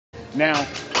Now,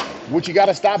 what you got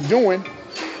to stop doing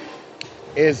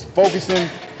is focusing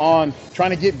on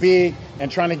trying to get big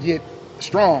and trying to get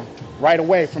strong right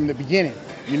away from the beginning.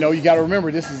 You know, you got to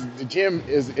remember the gym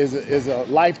is a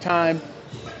lifetime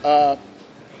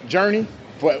journey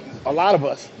for a lot of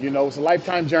us. You know, it's a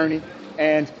lifetime journey,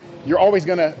 and you're always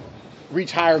gonna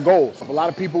reach higher goals. A lot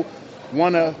of people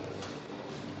wanna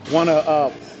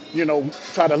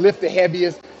try to lift the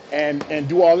heaviest and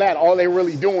do all that. All they're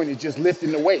really doing is just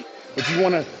lifting the weight. But you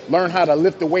want to learn how to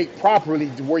lift the weight properly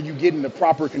to where you get in the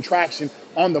proper contraction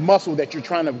on the muscle that you're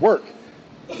trying to work.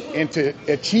 And to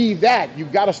achieve that,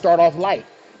 you've got to start off light.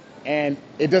 And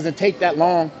it doesn't take that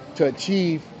long to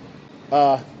achieve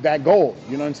that goal.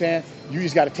 You know what I'm saying? You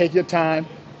just got to take your time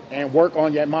and work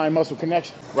on that mind-muscle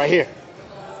connection. Right here.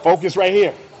 Focus right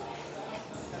here.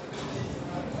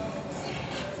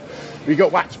 We go,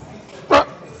 watch.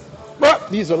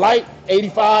 These are light,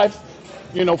 85.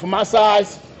 You know, for my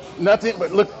size, nothing,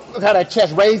 but look how that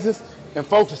chest raises and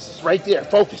focuses right there.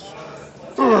 Focus.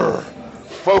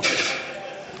 Focus.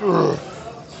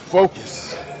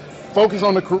 Focus. Focus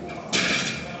on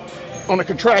the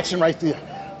contraction right there.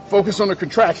 Focus on the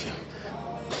contraction.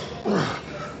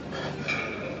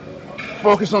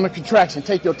 Focus on the contraction.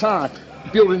 Take your time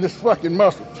building this fucking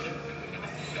muscle.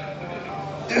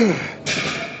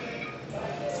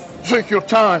 Take your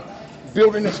time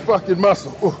building this fucking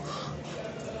muscle.